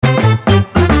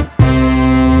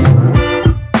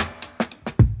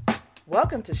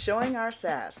Welcome to Showing Our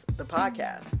Sass, the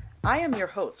podcast. I am your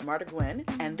host, Marta Gwen,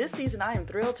 and this season I am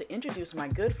thrilled to introduce my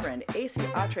good friend AC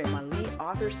Atre Manli,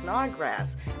 author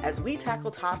Snodgrass, as we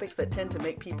tackle topics that tend to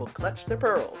make people clutch their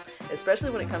pearls, especially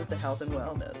when it comes to health and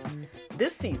wellness.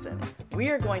 This season, we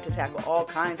are going to tackle all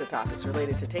kinds of topics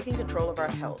related to taking control of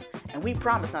our health, and we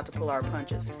promise not to pull our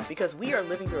punches, because we are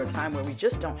living through a time where we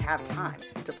just don't have time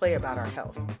to play about our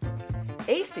health.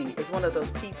 AC is one of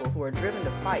those people who are driven to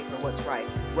fight for what's right,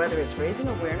 whether it's raising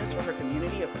awareness for her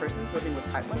community of persons living with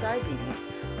type 1 diabetes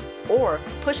or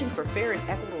pushing for fair and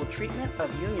equitable treatment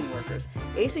of union workers.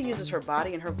 AC uses her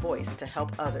body and her voice to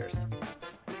help others.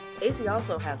 AC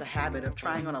also has a habit of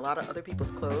trying on a lot of other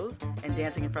people's clothes and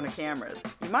dancing in front of cameras.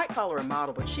 You might call her a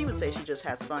model, but she would say she just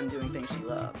has fun doing things she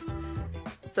loves.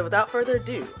 So without further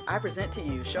ado, I present to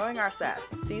you Showing Our Sass,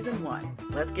 Season 1.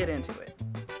 Let's get into it.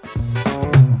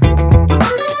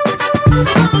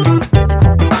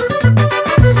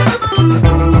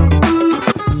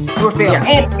 Yeah.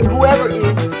 And whoever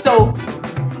is, so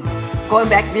going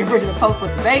back to the original post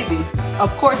with the baby, of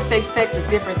course safe sex is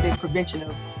different than prevention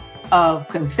of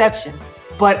conception,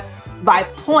 but my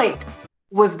point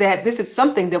was that this is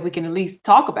something that we can at least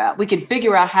talk about. We can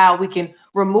figure out how we can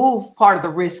remove part of the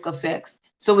risk of sex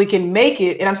so we can make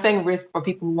it, and I'm saying risk for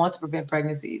people who want to prevent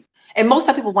pregnancies, and most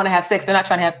of people want to have sex, they're not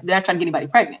trying to get anybody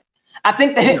pregnant. I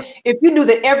think that if you knew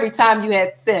that every time you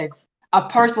had sex a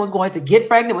person was going to get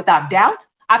pregnant without doubt,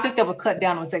 I think that would cut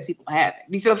down on sex people are having.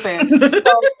 You see what I'm saying?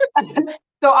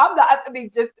 So I'm not, I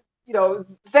mean, just, you know,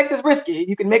 sex is risky.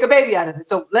 You can make a baby out of it.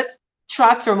 So let's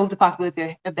try to remove the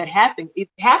possibility of that happening,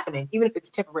 even if it's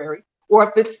temporary or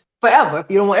if it's forever, if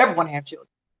you don't ever want to have children,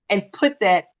 and put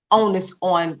that onus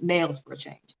on males for a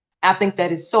change. I think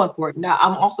that is so important. Now,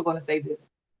 I'm also going to say this.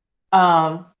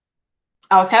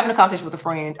 I was having a conversation with a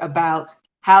friend about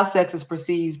how sex is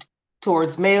perceived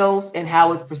towards males and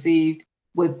how it's perceived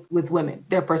with women,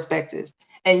 their perspective.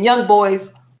 And young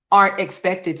boys aren't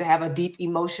expected to have a deep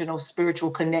emotional,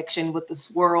 spiritual connection with the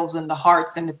swirls and the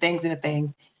hearts and the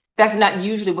things. That's not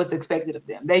usually what's expected of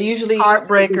them. They usually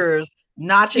heartbreakers,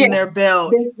 notching their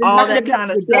belt, all that kind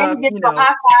of stuff. You get a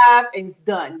high five and it's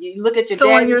done. You look at your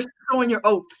sowing your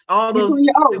oats, all those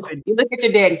stupid. You look at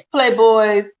your daddy's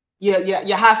Playboys. You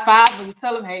high five when you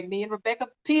tell them, hey, me and Rebecca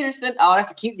Peterson. Oh,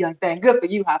 that's a cute young thing. Good for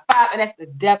you. High five. And that's the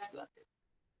depths of it.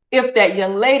 If that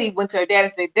young lady went to her dad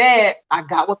and said, Dad, I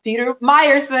got with Peter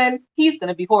Meyerson, he's going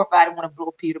to be horrified and want to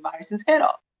blow Peter Meyerson's head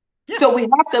off. Yeah. So we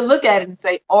have to look at it and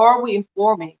say, are we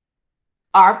informing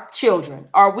our children?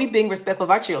 Are we being respectful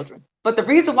of our children? But the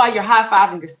reason why you're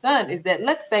high-fiving your son is that,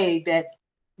 let's say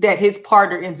that his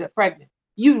partner ends up pregnant.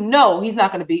 You know he's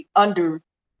not going to be under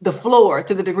the floor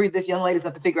to the degree this young lady's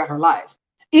going to figure out her life.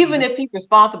 Even if he's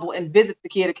responsible and visits the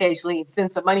kid occasionally and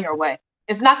sends some money her way,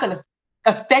 it's not going to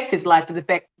affect his life to the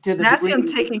that's degree. Him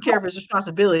taking care of his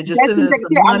responsibility, just sending us some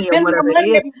money or whatever it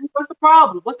is. What's the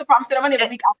problem? Send money every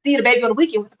week. I'll see the baby on the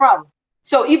weekend. What's the problem?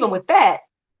 So even with that,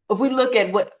 if we look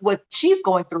at what she's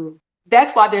going through,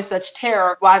 that's why there's such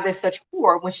terror, why there's such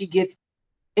horror when she gets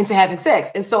into having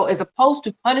sex. And so as opposed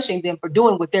to punishing them for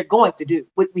doing what they're going to do,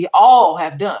 what we all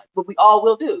have done, what we all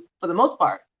will do for the most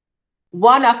part,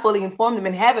 why not fully inform them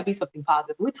and have it be something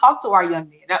positive? We talk to our young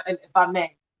men, and if I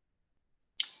may,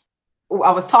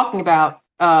 I was talking about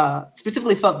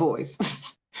specifically fuck boys.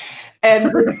 And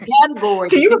category.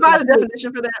 Can you provide a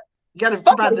definition for that? You got to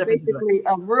provide a definition. Basically,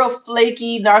 a real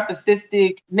flaky,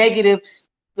 narcissistic, negative,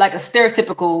 like a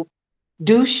stereotypical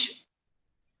douche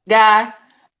guy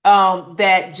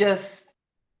that just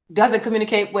doesn't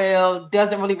communicate well,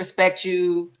 doesn't really respect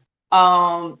you.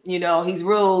 You know, he's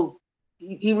real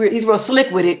slick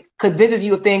with it, convinces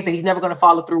you of things that he's never going to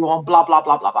follow through on, blah, blah,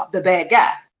 blah, blah, blah, the bad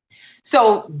guy.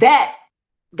 So that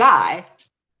guy,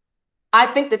 I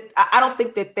don't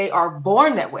think that they are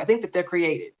born that way. I think that they're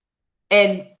created.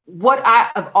 And what I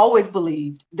have always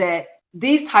believed that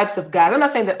these types of guys, I'm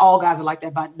not saying that all guys are like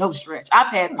that by no stretch.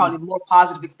 I've had probably more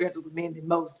positive experiences with men than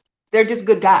most. They're just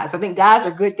good guys. I think guys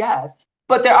are good guys,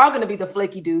 but there are going to be the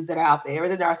flaky dudes that are out there,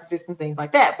 the narcissists and things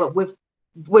like that. But with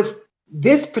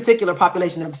this particular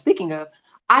population that I'm speaking of,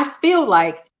 I feel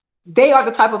like they are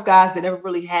the type of guys that never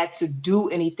really had to do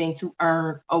anything to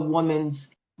earn a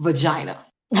woman's vagina.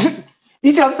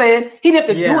 You see what I'm saying? He didn't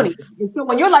have to do anything. And so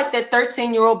when you're like that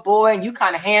 13-year-old boy and you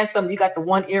kind of handsome, you got the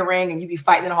one earring and you be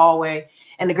fighting in the hallway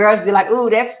and the girls be like, ooh,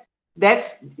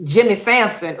 that's Jimmy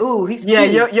Sampson. Ooh, he's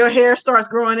cute. Your hair starts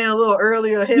growing in a little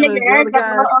earlier. They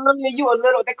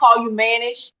call you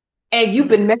mannish. And you've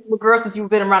been messing with girls since you've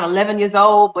been around 11 years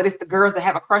old, but it's the girls that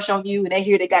have a crush on you and they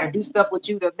hear they got to do stuff with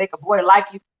you to make a boy like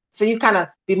you. So you kind of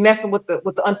be messing with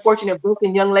the unfortunate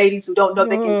broken young ladies who don't know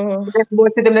they can. There's more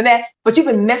to them than that. But you've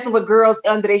been messing with girls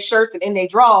under their shirts and in their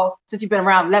drawers since you've been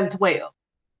around 11, 12.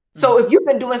 So if you've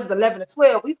been doing this since 11 or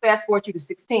 12, we fast forward you to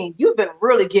 16. You've been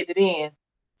really getting it in.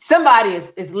 Somebody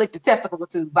is licked a testicle or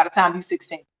two by the time you're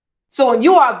 16. So when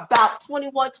you are about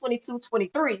 21, 22,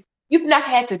 23, you've not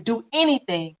had to do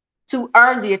anything to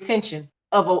earn the attention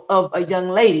of a young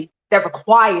lady that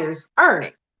requires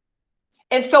earning.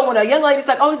 And so when a young lady's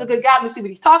like, oh, he's a good guy, let me see what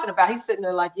he's talking about. He's sitting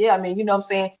there like, yeah, I mean, you know what I'm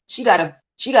saying? She gotta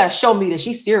show me that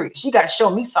she's serious. She gotta show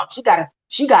me something.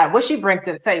 She got what she brings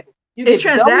to the table. It's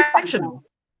transactional.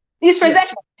 He's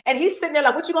transactional. And he's sitting there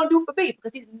like, what you gonna do for me?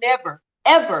 Because he's never,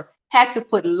 ever had to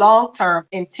put long-term,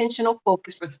 intentional,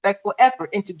 focused, respectful effort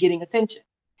into getting attention.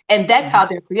 And that's how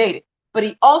they're created. But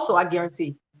he also, I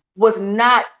guarantee, was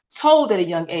not told at a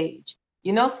young age,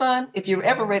 you know, son, if you're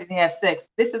ever ready to have sex,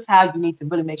 this is how you need to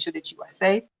really make sure that you are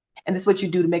safe. And this is what you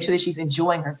do to make sure that she's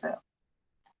enjoying herself.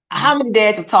 How many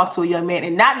dads have talked to a young man,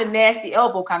 and not in a nasty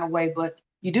elbow kind of way, but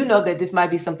you do know that this might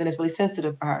be something that's really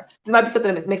sensitive for her. This might be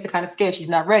something that makes her kind of scared. She's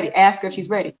not ready. Ask her if she's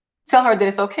ready. Tell her that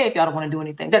it's okay if y'all don't want to do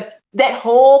anything. That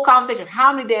whole conversation,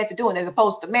 how many dads are doing, as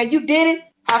opposed to, man, you did it,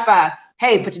 high five.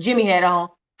 Hey, put your Jimmy hat on,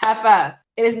 high five.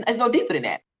 And it's no deeper than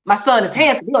that. My son is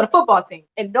handsome. He's on the football team.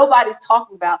 And nobody's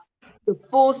talking about the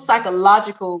full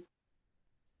psychological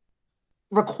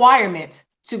requirement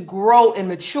to grow and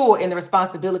mature in the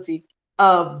responsibility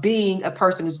of being a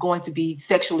person who's going to be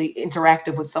sexually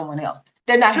interactive with someone else.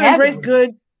 They're not to embrace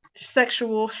good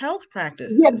sexual health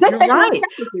practices. Yeah, you're right.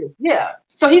 Yeah.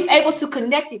 So he's able to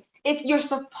connect it. If you're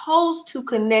supposed to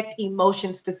connect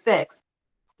emotions to sex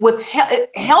with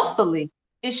healthily,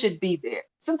 it should be there.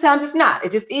 Sometimes it's not.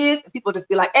 It just is. People just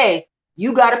be like, hey,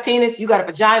 you got a penis, you got a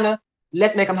vagina,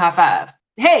 let's make them high five.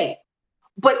 Hey,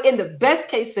 but in the best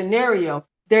case scenario,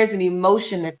 there's an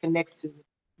emotion that connects to it.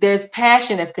 There's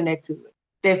passion that's connected to it.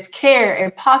 There's care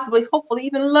and possibly, hopefully,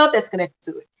 even love that's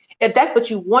connected to it. If that's what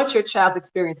you want your child's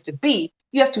experience to be,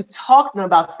 you have to talk to them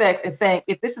about sex and saying,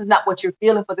 if this is not what you're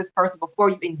feeling for this person before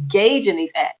you engage in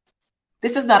these acts,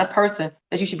 this is not a person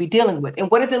that you should be dealing with. And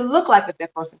what does it look like if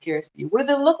that person cares for you? What does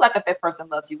it look like if that person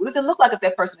loves you? What does it look like if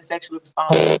that person is sexually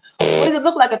responsive? What does it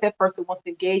look like if that person wants to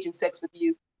engage in sex with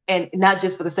you, and not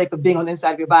just for the sake of being on the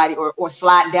inside of your body or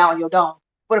sliding down on your dome,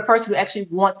 but a person who actually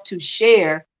wants to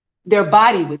share their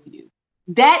body with you?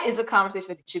 That is a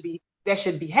conversation that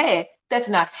should be had. That's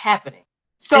not happening.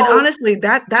 So, and honestly,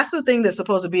 that's the thing that's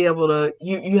supposed to be able to,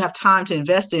 you have time to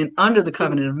invest in under the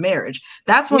covenant of marriage.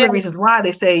 That's one of the reasons why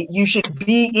they say you should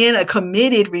be in a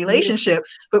committed relationship,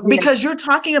 but because you're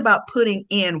talking about putting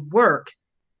in work.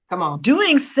 Come on.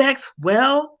 Doing sex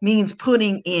well means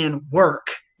putting in work.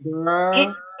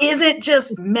 It isn't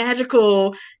just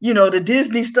magical, the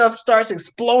Disney stuff starts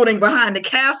exploding behind the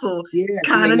castle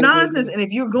kind of nonsense. And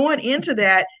if you're going into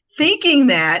that thinking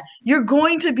that, you're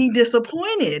going to be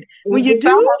disappointed when you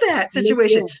do that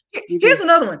situation. Here's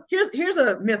another one. Here's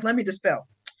a myth. Let me dispel.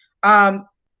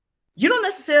 You don't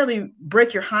necessarily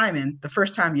break your hymen the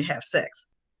first time you have sex.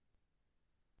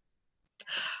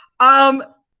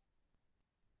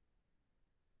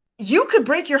 You could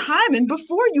break your hymen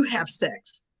before you have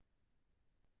sex.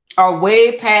 Or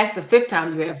way past the 5th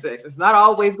time you have sex. It's not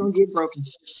always going to get broken.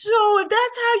 So if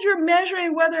that's how you're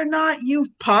measuring whether or not you've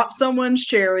popped someone's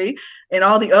cherry and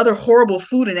all the other horrible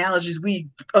food analogies we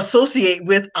associate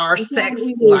with our sex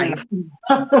life,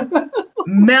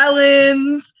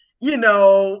 melons,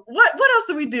 what else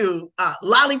do we do?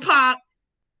 Lollipop.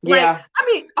 Yeah.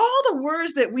 All the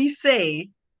words that we say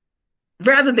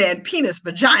rather than penis,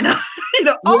 vagina,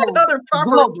 all the other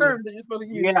proper terms that you're supposed to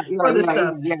use for this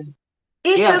stuff.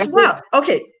 It's just wow.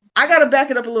 Okay, I gotta back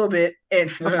it up a little bit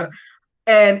and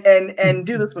and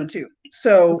do this one too.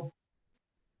 So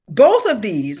both of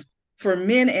these for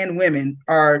men and women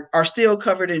are still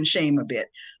covered in shame a bit,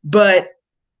 but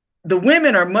the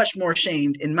women are much more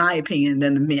shamed, in my opinion,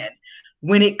 than the men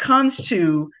when it comes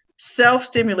to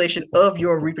self-stimulation of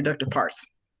your reproductive parts.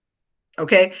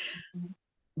 Okay,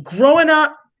 growing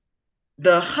up,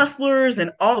 the Hustlers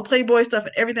and all the Playboy stuff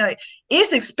and everything,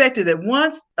 it's expected that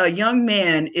once a young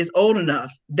man is old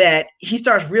enough that he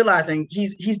starts realizing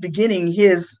he's beginning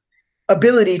his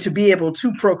ability to be able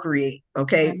to procreate,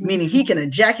 okay? Meaning he can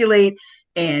ejaculate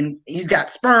and he's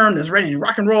got sperm that's ready to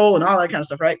rock and roll and all that kind of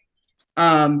stuff, right?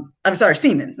 I'm sorry,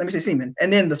 semen. Let me say semen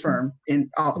and then the sperm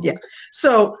and all. Yeah.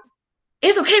 So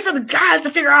it's okay for the guys to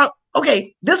figure out,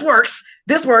 okay, this works.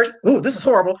 Ooh, this is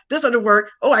horrible. This doesn't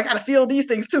work. Oh, I got to feel these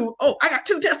things too. Oh, I got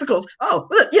 2 testicles. Oh,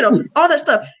 all that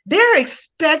stuff. They're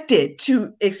expected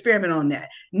to experiment on that.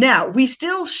 Now, we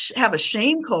still have a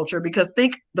shame culture because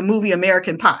think the movie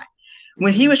American Pie.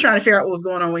 when he was trying to figure out what was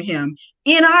going on with him.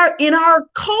 In our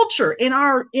culture, in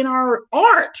our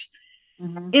art,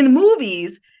 in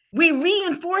movies, we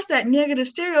reinforce that negative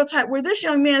stereotype where this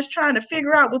young man's trying to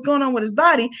figure out what's going on with his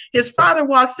body. His father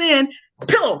walks in,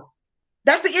 pillow.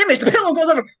 That's the image. The pillow goes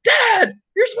over. Dad,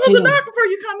 you're supposed to knock before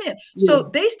you come in. So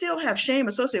they still have shame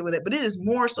associated with it, but it is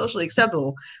more socially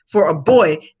acceptable for a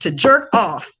boy to jerk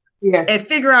off and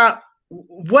figure out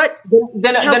what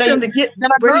helps him to get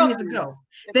where he needs to go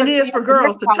than it is for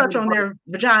girls to touch on their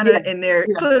vagina and their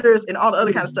clitoris and all the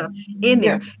other kind of stuff in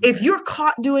there. If you're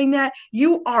caught doing that,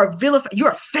 you are vilified.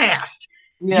 You're fast.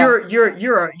 You're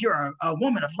a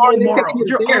woman of low morals.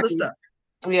 You're all this stuff.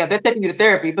 Yeah, they're taking you to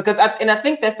therapy because I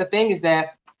think that's the thing is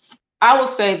that I will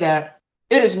say that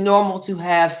it is normal to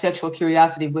have sexual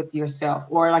curiosity with yourself,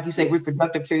 or like you say,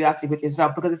 reproductive curiosity with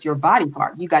yourself, because it's your body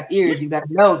part. You got ears, you got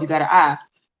a nose, you got an eye,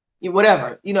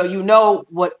 whatever. You know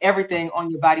what everything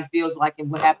on your body feels like and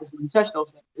what happens when you touch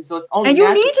those things. And so it's only. And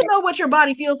you need to know what your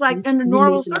body feels like under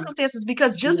normal circumstances,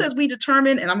 because just as we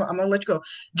determine, and I'm gonna let you go,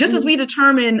 just as we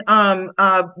determine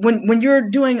when you're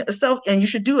doing a self, and you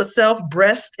should do a self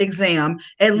breast exam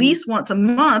at least once a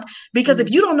month, because if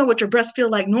you don't know what your breasts feel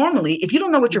like normally, if you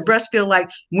don't know what your breasts feel like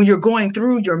when you're going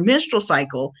through your menstrual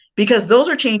cycle, because those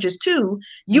are changes too,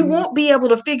 you won't be able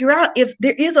to figure out if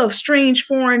there is a strange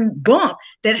foreign bump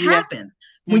that happens.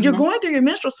 When you're going through your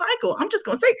menstrual cycle, I'm just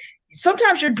going to say,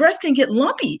 sometimes your breast can get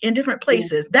lumpy in different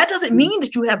places. That doesn't mean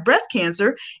that you have breast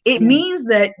cancer. It means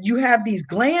that you have these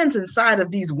glands inside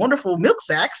of these wonderful milk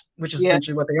sacs, which is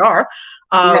essentially what they are,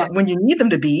 when you need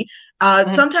them to be.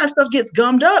 Sometimes stuff gets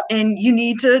gummed up, and you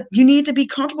need to be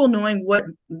comfortable knowing what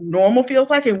normal feels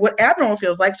like and what abnormal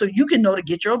feels like, so you can know to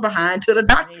get your behind to the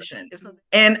doctor.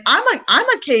 And I'm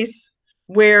a case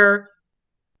where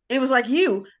it was like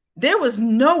you. There was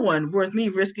no one worth me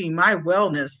risking my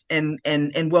wellness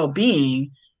and well-being.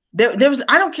 There was,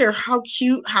 I don't care how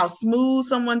cute, how smooth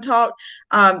someone talked,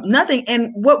 nothing.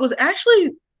 And what was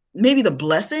actually maybe the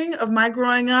blessing of my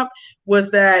growing up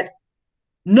was that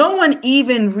no one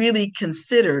even really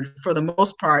considered, for the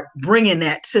most part, bringing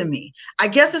that to me. I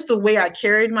guess it's the way I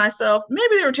carried myself.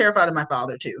 Maybe they were terrified of my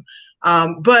father too.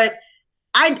 But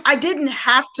I didn't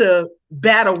have to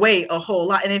bat away a whole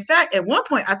lot. And in fact, at one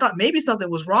point, I thought maybe something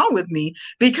was wrong with me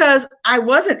because I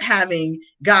wasn't having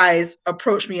guys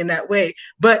approach me in that way.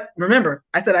 But remember,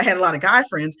 I said I had a lot of guy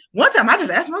friends. One time I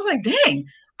just asked them, I was like, dang,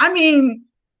 I mean,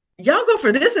 y'all go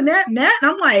for this and that and that.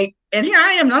 And I'm like, and here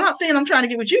I am. And I'm not saying I'm trying to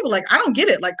get with you, but like, I don't get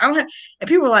it. Like, I don't have, and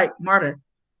people were like, Marta,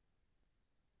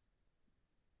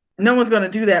 no one's going to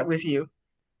do that with you.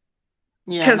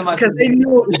 Yeah. Because they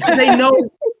know,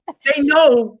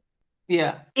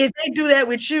 if they do that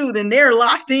with you, then they're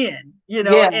locked in, and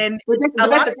a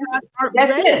lot of guys aren't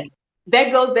ready.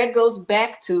 That goes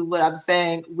back to what I'm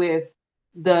saying with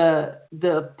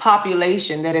the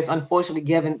population that is unfortunately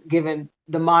given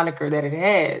the moniker that it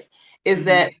has, is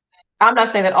that I'm not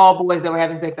saying that all boys that were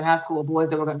having sex in high school are boys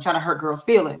that were going to try to hurt girls'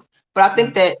 feelings, but I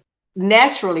think that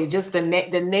naturally, just the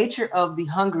nature of the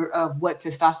hunger of what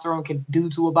testosterone can do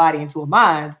to a body and to a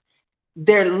mind,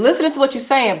 they're listening to what you're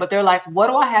saying, but they're like, what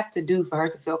do I have to do for her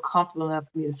to feel comfortable enough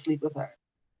for me to sleep with her?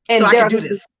 And so I can do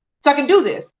this. So I can do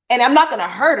this. And I'm not going to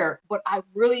hurt her, but I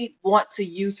really want to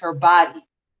use her body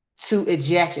to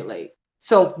ejaculate.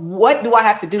 So what do I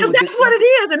have to do? Because that's what it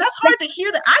is. And that's hard to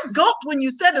hear that. I gulped when you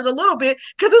said it a little bit,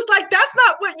 because it's like, that's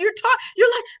not what you're taught. You're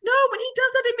like, no, when he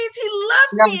does that, it means he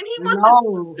loves me and he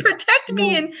wants to protect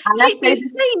me and keep me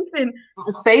safe. And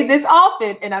I say this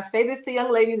often, and I say this to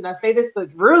young ladies, and I say this to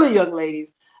really young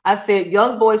ladies. I said,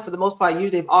 young boys, for the most part,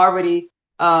 usually have already,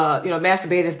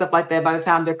 masturbated and stuff like that by the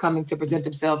time they're coming to present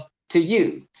themselves to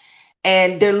you.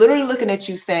 And they're literally looking at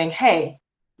you saying, hey,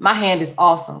 my hand is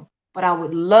awesome, but I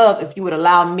would love if you would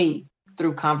allow me,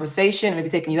 through conversation, maybe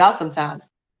taking you out sometimes,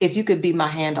 if you could be my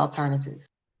hand alternative.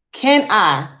 Can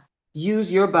I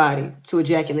use your body to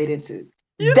ejaculate into?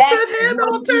 You said hand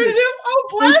alternative? Oh,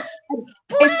 bless.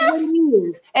 It's what it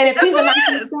is. And if he's a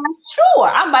nice guy, sure,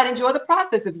 I might enjoy the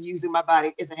process of using my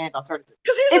body as a hand alternative.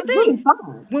 Because here's the thing.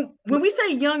 Really when we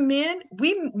say young men,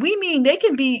 we mean they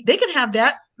can have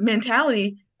that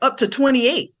mentality up to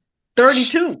 28,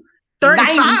 32,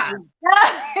 35.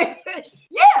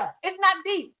 Yeah, it's not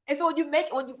deep. And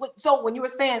so when you were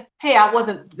saying, hey, I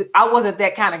wasn't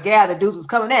that kind of gal that dudes was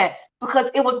coming at, because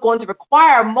it was going to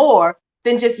require more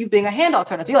than just you being a hand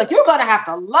alternative. You're like, you're gonna have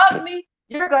to love me,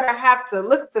 you're gonna have to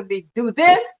listen to me do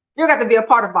this, you're gonna have to be a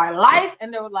part of my life.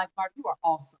 And they were like, Mark, you are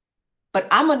awesome, but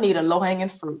I'm gonna need a low-hanging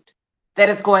fruit that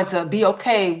is going to be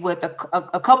okay with a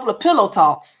couple of pillow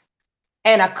talks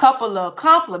and a couple of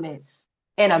compliments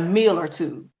and a meal or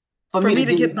two for me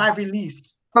to get my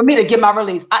release. For me to get my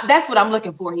release. That's what I'm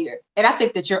looking for here. And I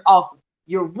think that you're awesome.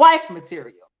 You're wife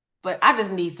material, but I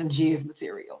just need some jizz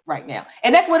material right now.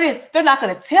 And that's what it is. They're not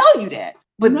going to tell you that,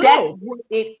 but that's what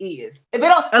it is. If they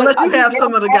don't, unless you have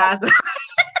some of the guys that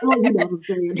well, you know what I'm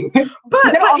saying.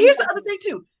 but here's the other thing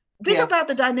too. Think about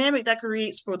the dynamic that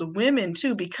creates for the women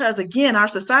too, because again, our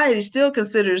society still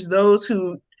considers those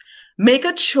who make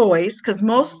a choice, because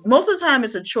most of the time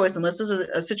it's a choice, unless it's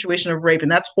a situation of rape,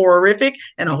 and that's horrific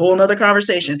and a whole nother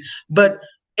conversation. But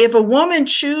if a woman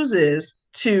chooses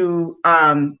to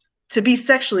be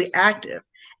sexually active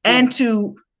and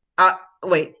to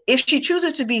if she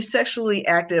chooses to be sexually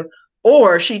active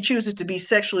or she chooses to be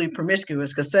sexually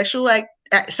promiscuous, because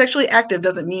sexually active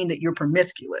doesn't mean that you're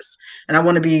promiscuous, and I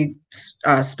want to be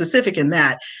specific in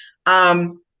that.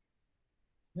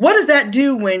 What does that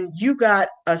do when you got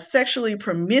a sexually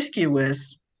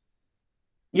promiscuous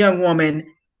young woman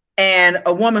and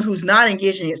a woman who's not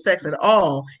engaging in sex at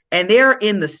all, and they're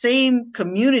in the same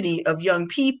community of young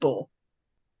people?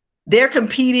 They're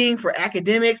competing for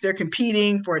academics, they're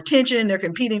competing for attention, they're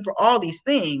competing for all these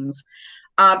things.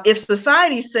 If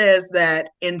society says that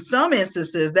in some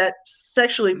instances that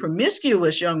sexually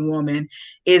promiscuous young woman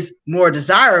is more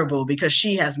desirable because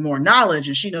she has more knowledge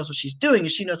and she knows what she's doing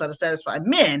and she knows how to satisfy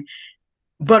men,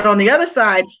 but on the other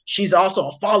side, she's also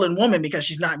a fallen woman because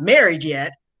she's not married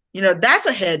yet, that's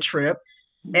a head trip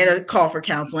and a call for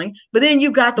counseling. But then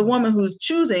you've got the woman who's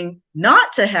choosing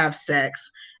not to have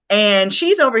sex, and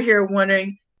she's over here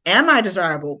wondering, am I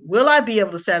desirable? Will I be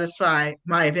able to satisfy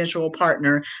my eventual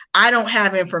partner? I don't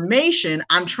have information.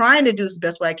 I'm trying to do this the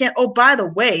best way I can. Oh, by the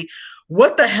way,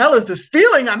 what the hell is this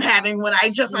feeling I'm having when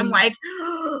I'm like,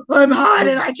 I'm hot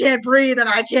and I can't breathe and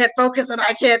I can't focus and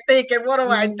I can't think, and what do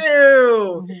I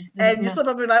do? And you slip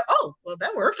up and be like, oh, well,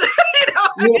 that worked.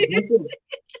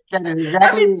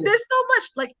 I mean, there's so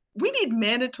much, like, we need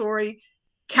mandatory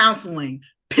counseling,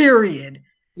 period.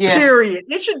 Period.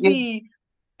 It should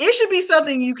be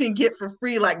something you can get for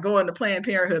free, like going to Planned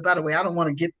Parenthood. By the way, I don't want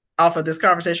to get off of this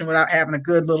conversation without having a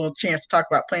good little chance to talk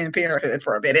about Planned Parenthood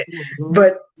for a minute,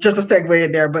 but just a segue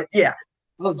in there. But yeah.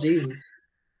 Oh, Jesus.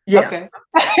 Yeah. Okay.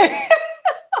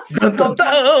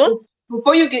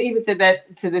 Before you get even to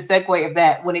the segue of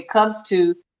that, when it comes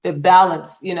to the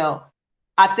balance,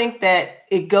 I think that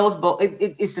it goes both.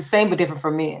 It's the same but different for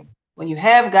men. When you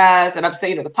have guys, and I'm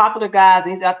saying, the popular guys,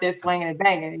 and he's out there swinging and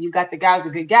banging, and you got the guy who's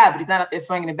a good guy, but he's not out there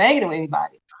swinging and banging with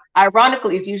anybody.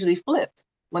 Ironically, it's usually flipped.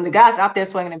 When the guy's out there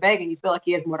swinging and banging, you feel like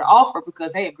he has more to offer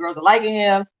because, hey, if girls are liking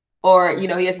him, or he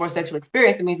has more sexual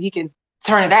experience, it means he can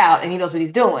turn it out and he knows what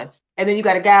he's doing. And then you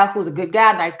got a guy who's a good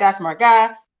guy, nice guy, smart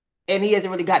guy, and he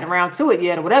hasn't really gotten around to it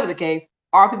yet, or whatever the case.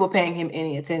 Are people paying him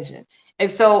any attention?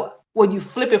 And so when you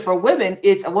flip it for women,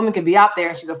 it's a woman can be out there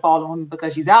and she's a fallen woman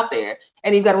because she's out there.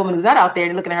 And you've got a woman who's not out there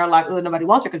and looking at her like, oh, nobody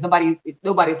wants her because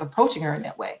nobody's approaching her in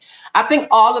that way. I think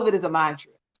all of it is a mind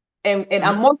trick. And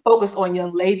I'm more focused on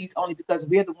young ladies only because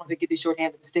we're the ones that get the short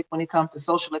end of the stick when it comes to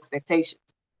social expectations.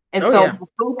 And the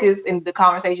focus in the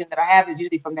conversation that I have is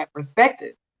usually from that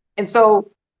perspective. And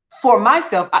so for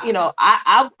myself,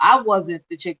 I wasn't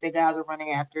the chick that guys were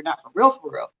running after, not for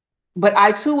real. But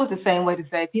I too was the same way to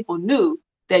say people knew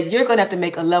that you're going to have to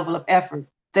make a level of effort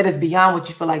that is beyond what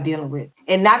you feel like dealing with.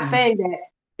 And not saying that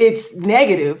it's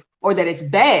negative or that it's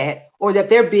bad or that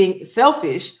they're being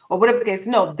selfish or whatever the case.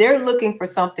 No, they're looking for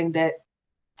something that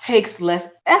takes less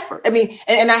effort. I mean,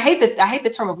 and I hate the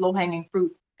term of low-hanging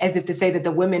fruit as if to say that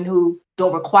the women who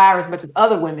don't require as much as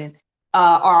other women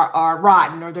are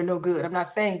rotten or they're no good. I'm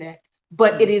not saying that.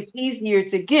 But it is easier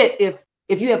to get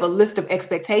if you have a list of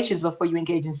expectations before you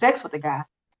engage in sex with a guy.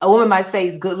 A woman might say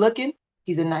he's good looking.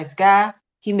 He's a nice guy.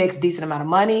 He makes a decent amount of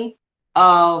money.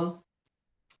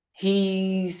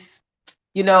 He's,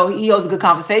 he holds a good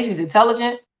conversation. He's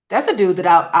intelligent. That's a dude that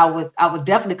I would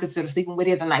definitely consider sleeping with.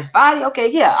 He has a nice body.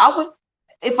 Okay, yeah, I would.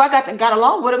 If I got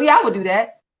along with him, I would do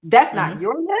that. That's not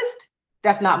your list.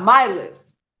 That's not my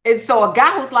list. And so a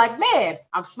guy who's like, man,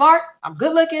 I'm smart. I'm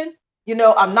good looking.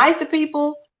 I'm nice to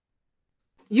people.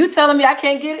 You telling me I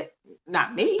can't get it?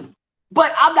 Not me.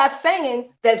 But I'm not saying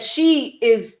that she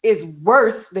is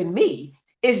worse than me.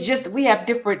 It's just we have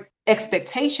different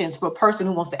expectations for a person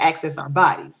who wants to access our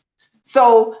bodies.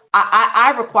 So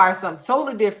I require something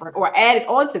totally different or added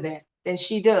onto that than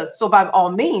she does. So by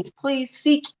all means, please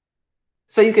seek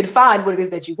so you can find what it is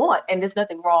that you want. And there's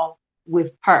nothing wrong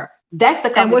with her. That's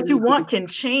the and what you want can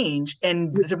change.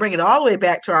 And to bring it all the way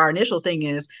back to our initial thing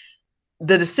is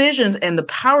the decisions and the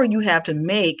power you have to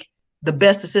make the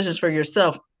best decisions for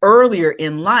yourself earlier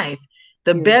in life,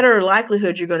 the better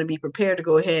likelihood you're going to be prepared to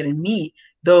go ahead and meet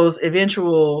those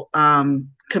eventual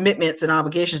commitments and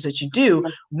obligations that you do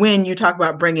when you talk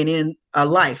about bringing in a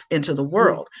life into the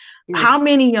world. How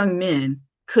many young men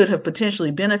could have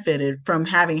potentially benefited from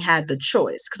having had the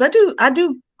choice? Because I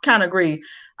do kind of agree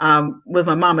with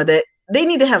my mama that they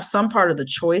need to have some part of the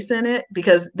choice in it,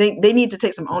 because they need to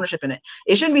take some ownership in it.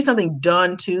 It shouldn't be something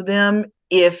done to them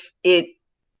if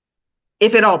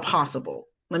at all possible.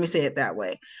 Let me say it that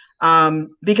way.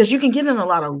 Because you can get in a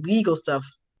lot of legal stuff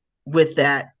with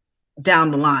that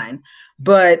down the line.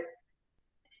 But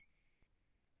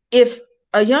if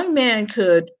a young man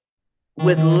could,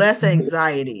 with less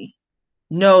anxiety,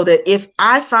 know that if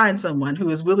I find someone who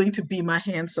is willing to be my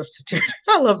hand substitute,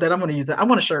 I love that. I'm going to use that. I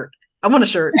want a shirt.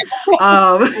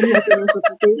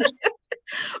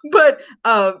 But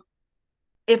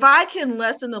if I can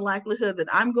lessen the likelihood that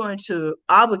I'm going to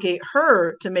obligate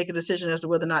her to make a decision as to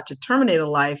whether or not to terminate a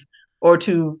life or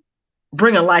to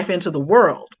bring a life into the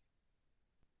world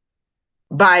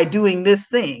by doing this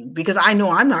thing, because I know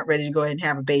I'm not ready to go ahead and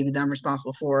have a baby that I'm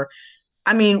responsible for.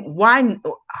 I mean, why?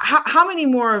 How many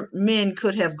more men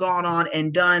could have gone on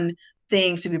and done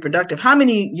things to be productive? How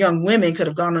many young women could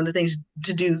have gone on to things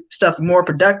to do stuff more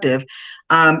productive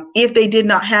if they did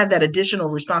not have that additional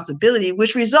responsibility,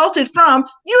 which resulted from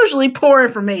usually poor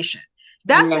information?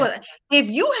 That's what, if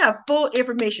you have full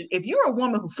information, if you're a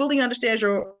woman who fully understands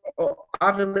your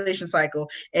ovulation cycle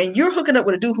and you're hooking up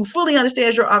with a dude who fully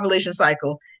understands your ovulation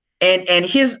cycle and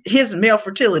his male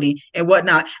fertility and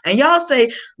whatnot, and y'all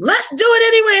say, let's do it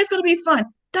anyway, it's going to be fun.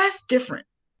 That's different.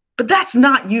 But that's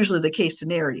not usually the case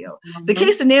scenario. The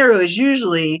case scenario is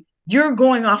usually you're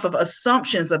going off of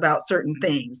assumptions about certain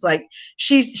things. Like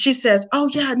she says, oh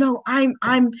yeah, no, I'm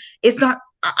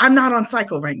not on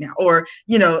cycle right now. Or,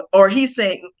 or he's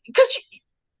saying, because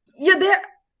you're there.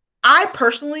 I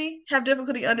personally have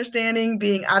difficulty understanding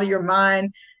being out of your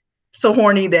mind, so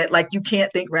horny that like you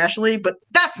can't think rationally, but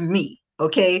that's me.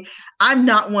 Okay. I'm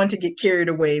not one to get carried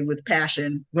away with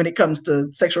passion when it comes to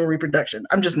sexual reproduction.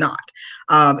 I'm just not.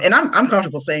 And I'm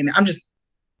comfortable saying that. I'm just,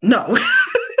 no.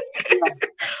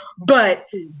 But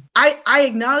I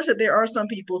acknowledge that there are some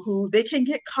people who they can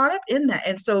get caught up in that.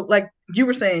 And so like you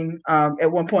were saying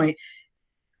at one point,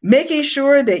 making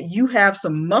sure that you have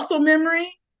some muscle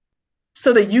memory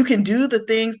so that you can do the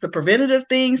things, the preventative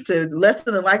things, to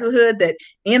lessen the likelihood that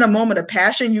in a moment of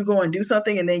passion, you go and do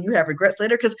something and then you have regrets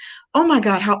later. Because, oh my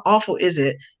God, how awful is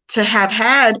it to have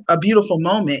had a beautiful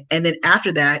moment and then after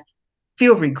that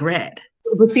feel regret?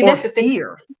 But see, that's the thing.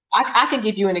 Fear. I can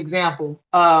give you an example.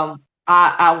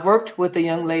 I worked with a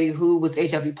young lady who was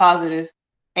HIV positive,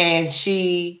 and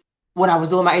when I was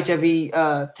doing my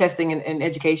HIV testing and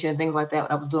education and things like that,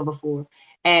 what I was doing before,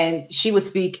 and she would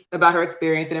speak about her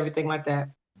experience and everything like that.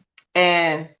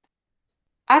 And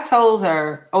I told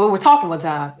her, we were talking one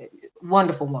time,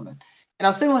 wonderful woman. And I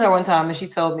was sitting with her one time and she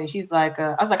told me, she's like,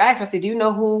 I asked her, I said, do you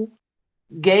know who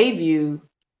gave you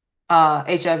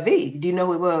HIV? Do you know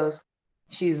who it was?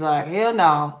 She's like, hell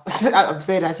no. I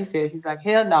said that, she's like,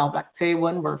 hell no. But I can tell you it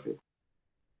wasn't worth it.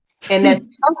 And that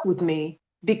stuck with me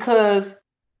because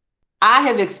I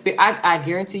have I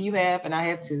guarantee you have, and I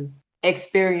have too,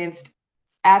 experienced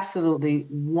absolutely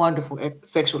wonderful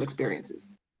sexual experiences.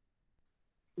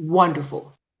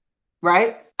 Wonderful,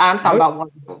 right? I'm talking about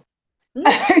wonderful.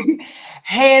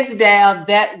 Hands down,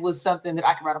 that was something that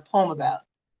I could write a poem about.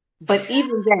 But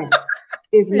even that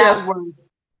is not worth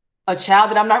a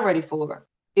child that I'm not ready for.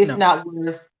 It's not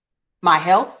worth my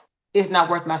health. It's not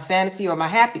worth my sanity or my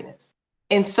happiness.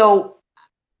 And so,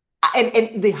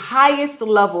 and the highest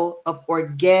level of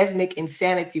orgasmic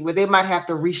insanity where they might have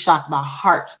to reshock my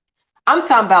heart. I'm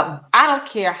talking about, I don't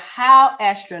care how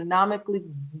astronomically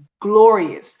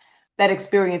glorious that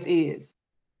experience is.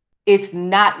 It's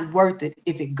not worth it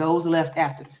if it goes left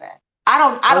after the fact. I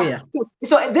don't.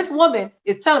 So this woman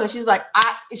is telling me, she's like,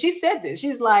 she said this.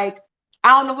 She's like, I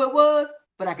don't know what it was,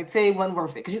 but I can tell you it wasn't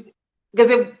worth it.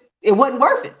 Because it wasn't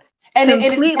worth it. And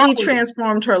completely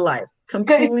transformed her life.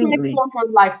 Completely transformed her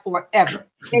life forever.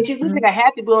 And she's living a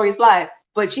happy, glorious life.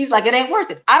 But she's like, it ain't worth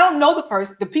it. I don't know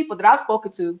the people that I've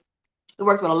spoken to. We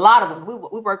worked with a lot of them.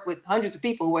 We worked with hundreds of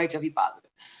people who were HIV positive.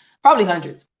 Probably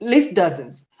hundreds, at least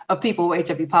dozens of people who were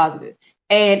HIV positive.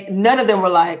 And none of them were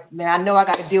like, man, I know I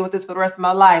got to deal with this for the rest of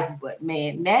my life. But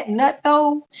man, that nut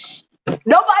though,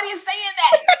 nobody is saying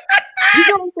that. You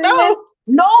know what I'm saying?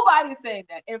 Nobody is saying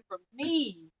that. And for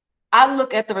me, I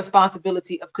look at the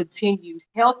responsibility of continued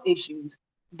health issues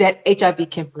that HIV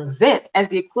can present as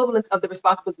the equivalent of the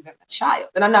responsibility of a child.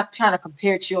 And I'm not trying to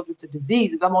compare children to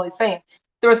diseases. I'm only saying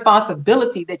the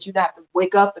responsibility that you have to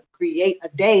wake up and create a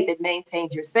day that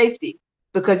maintains your safety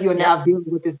because you're now dealing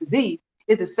with this disease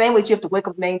is the same way you have to wake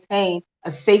up and maintain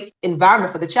a safe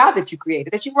environment for the child that you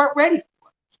created that you weren't ready for.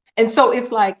 And so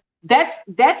it's like, that's,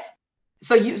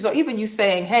 so even you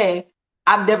saying, hey,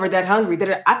 I'm never that hungry,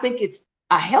 I think it's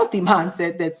a healthy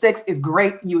mindset that sex is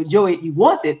great, you enjoy it, you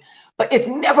want it, but it's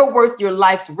never worth your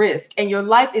life's risk. And your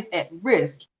life is at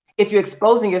risk if you're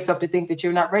exposing yourself to things that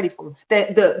you're not ready for,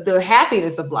 that the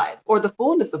happiness of life or the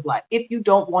fullness of life, if you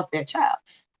don't want that child,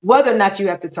 whether or not you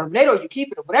have to terminate or you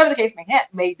keep it or whatever the case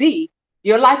may be,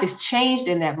 your life is changed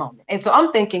in that moment. And so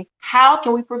I'm thinking, how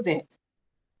can we prevent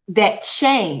that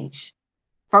change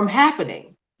from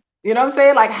happening? You know what I'm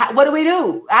saying? Like, what do we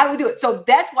do? How do we do it? So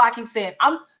that's why I keep saying,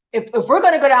 if we're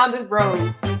going to go down this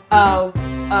road of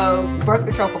birth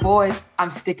control for boys, I'm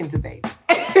sticking to baby.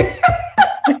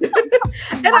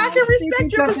 And I can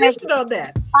respect your position on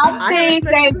that. I can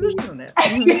respect your position on that.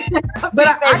 Mm-hmm. But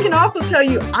I can also tell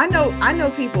you, I know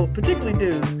people, particularly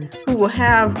dudes, who will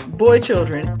have boy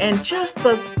children, and just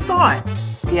the thought,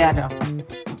 I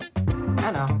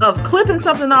know, of clipping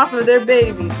something off of their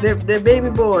baby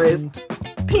boy's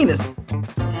penis,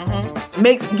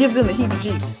 gives them the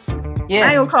heebie-jeebies. Yeah.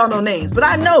 I ain't gonna call no names, but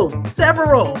I know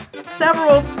several.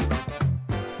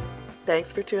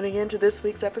 Thanks for tuning in to this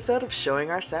week's episode of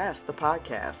Showing Our Sass, the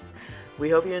podcast. We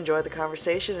hope you enjoyed the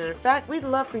conversation, and in fact, we'd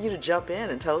love for you to jump in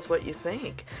and tell us what you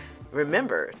think.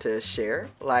 Remember to share,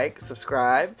 like,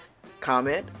 subscribe,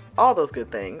 comment, all those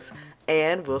good things,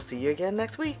 and we'll see you again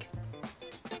next week.